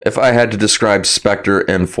If I had to describe Spectre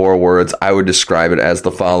in 4 words, I would describe it as the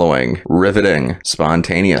following: riveting,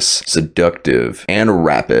 spontaneous, seductive, and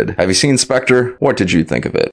rapid. Have you seen Spectre? What did you think of it?